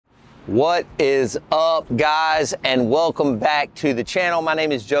What is up, guys, and welcome back to the channel. My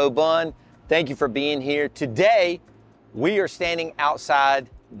name is Joe Bunn. Thank you for being here. Today, we are standing outside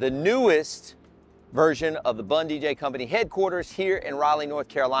the newest version of the Bunn DJ Company headquarters here in Raleigh, North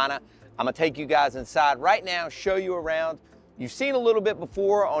Carolina. I'm gonna take you guys inside right now, show you around. You've seen a little bit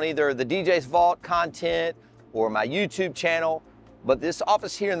before on either the DJ's Vault content or my YouTube channel, but this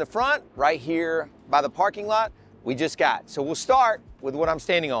office here in the front, right here by the parking lot, we just got. So we'll start with what I'm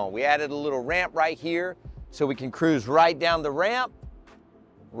standing on. We added a little ramp right here so we can cruise right down the ramp,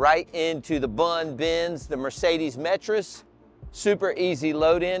 right into the Bunn Benz, the Mercedes Metris. Super easy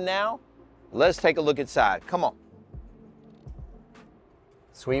load in now. Let's take a look inside. Come on.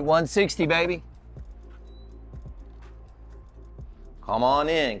 Sweet 160, baby. Come on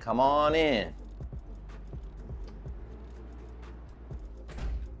in, come on in.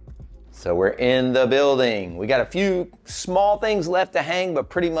 So we're in the building. We got a few small things left to hang, but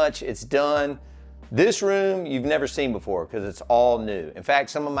pretty much it's done. This room you've never seen before because it's all new. In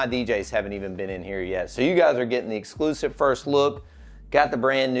fact, some of my DJs haven't even been in here yet. So you guys are getting the exclusive first look. Got the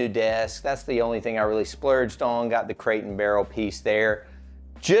brand new desk. That's the only thing I really splurged on. Got the crate and barrel piece there.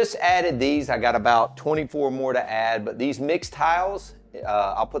 Just added these. I got about 24 more to add, but these MIXTILES,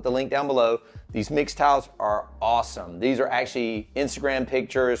 I'll put the link down below. These MIXTILES are awesome. These are actually Instagram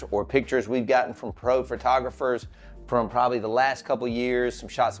pictures or pictures we've gotten from pro photographers from probably the last couple years. Some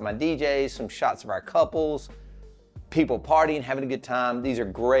shots of my DJs, some shots of our couples, people partying, having a good time. These are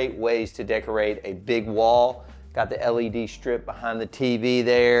great ways to decorate a big wall. Got the LED strip behind the TV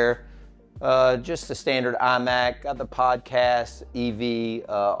there. Just the standard iMac. Got the podcast EV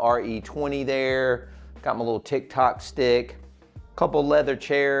RE20 there. Got my little TikTok stick. Couple leather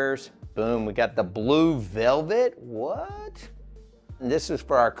chairs. Boom, we got the blue velvet. What? And this is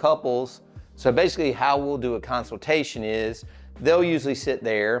for our couples. So basically how we'll do a consultation is they'll usually sit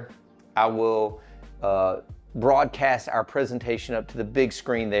there. I will broadcast our presentation up to the big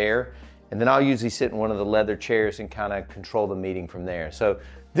screen there. And then I'll usually sit in one of the leather chairs and kind of control the meeting from there. So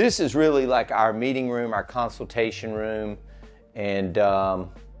this is really like our meeting room, our consultation room. And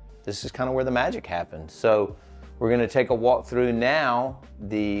this is kind of where the magic happens. So we're gonna take a walk through now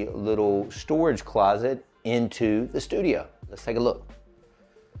the little storage closet into the studio. Let's take a look.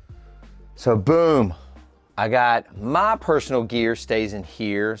 So boom, I got my personal gear stays in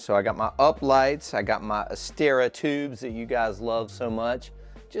here. So I got my up lights, I got my Astera tubes that you guys love so much,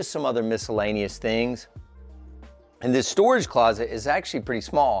 just some other miscellaneous things. And this storage closet is actually pretty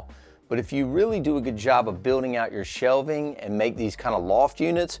small, but if you really do a good job of building out your shelving and make these kind of loft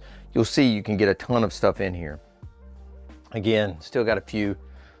units, you'll see you can get a ton of stuff in here. Again, still got a few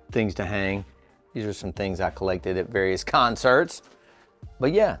things to hang. These are some things I collected at various concerts.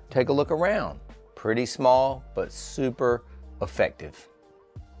 But yeah, take a look around. Pretty small, but super effective.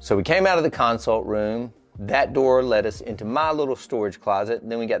 So we came out of the consult room. That door led us into my little storage closet.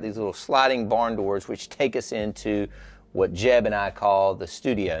 And then we got these little sliding barn doors, which take us into what Jeb and I call the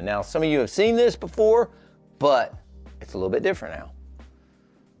studio. Now, some of you have seen this before, but it's a little bit different now.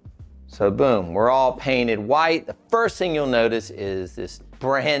 So boom, we're all painted white. The first thing you'll notice is this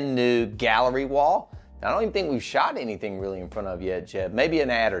brand new gallery wall. Now, I don't even think we've shot anything really in front of yet, Jeb. Maybe an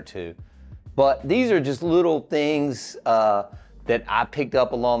ad or two. But these are just little things that I picked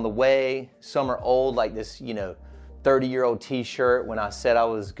up along the way. Some are old, like this, 30-year-old t-shirt when I said I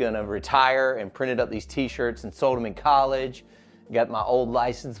was gonna retire, and printed up these t-shirts and sold them in college. Got my old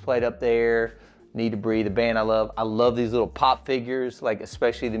license plate up there. Need to Breathe, a band I love. I love these little pop figures, like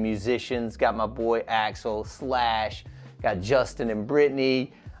especially the musicians. Got my boy Axel, Slash, got Justin and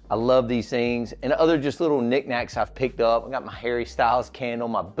Brittany. I love these things. And other just little knickknacks I've picked up. I got my Harry Styles candle,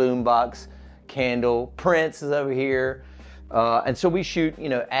 my boombox candle. Prince is over here. And so we shoot,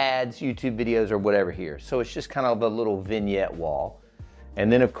 ads, YouTube videos, or whatever here. So it's just kind of a little vignette wall. And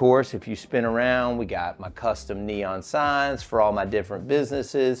then of course, if you spin around, we got my custom neon signs for all my different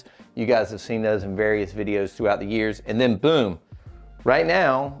businesses. You guys have seen those in various videos throughout the years. And then boom, right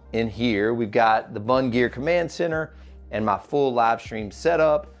now in here, we've got the Bunn Gear Command Center and my full live stream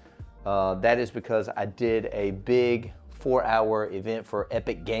setup. That is because I did a big 4-hour event for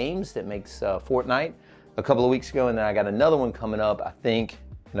Epic Games that makes Fortnite a couple of weeks ago. And then I got another one coming up, I think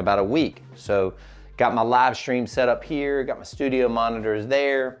in about a week. So got my live stream set up here, got my studio monitors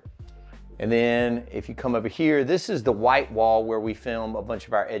there. And then if you come over here, this is the white wall where we film a bunch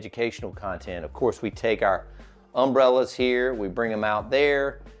of our educational content. Of course, we take our umbrellas here, we bring them out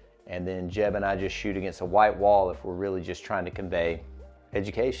there, and then Jeb and I just shoot against a white wall if we're really just trying to convey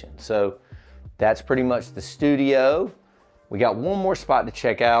education. So that's pretty much the studio. We got one more spot to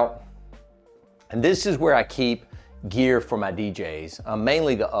check out. And this is where I keep gear for my DJs,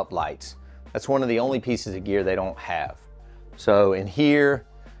 mainly the uplights. That's one of the only pieces of gear they don't have. So in here,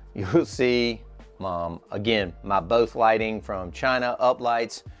 you'll see, again, my both lighting from China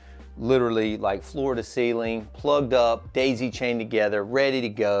uplights, literally like floor to ceiling, plugged up, daisy chained together, ready to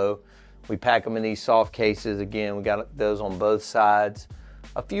go. We pack them in these soft cases. Again, we got those on both sides.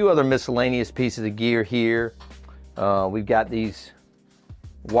 A few other miscellaneous pieces of gear here. We've got these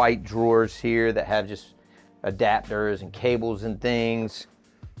white drawers here that have just adapters and cables and things.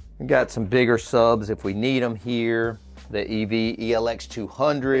 We've got some bigger subs if we need them here. The EV ELX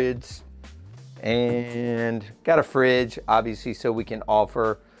 200s. And got a fridge, obviously, so we can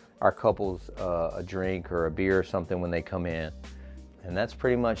offer our couples a drink or a beer or something when they come in. And that's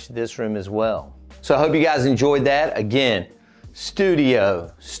pretty much this room as well. So I hope you guys enjoyed that. Again,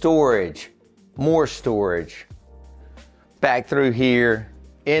 studio, storage, more storage. Back through here,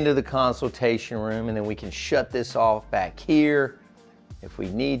 into the consultation room, and then we can shut this off back here if we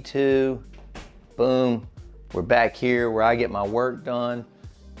need to. Boom, we're back here where I get my work done.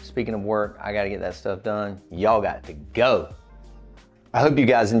 Speaking of work, I gotta get that stuff done. Y'all got to go. I hope you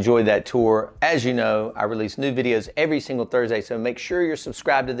guys enjoyed that tour. As you know, I release new videos every single Thursday, so make sure you're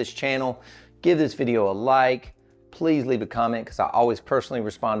subscribed to this channel. Give this video a like. Please leave a comment because I always personally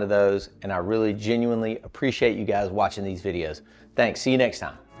respond to those, and I really genuinely appreciate you guys watching these videos. Thanks, see you next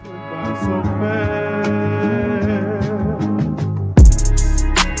time.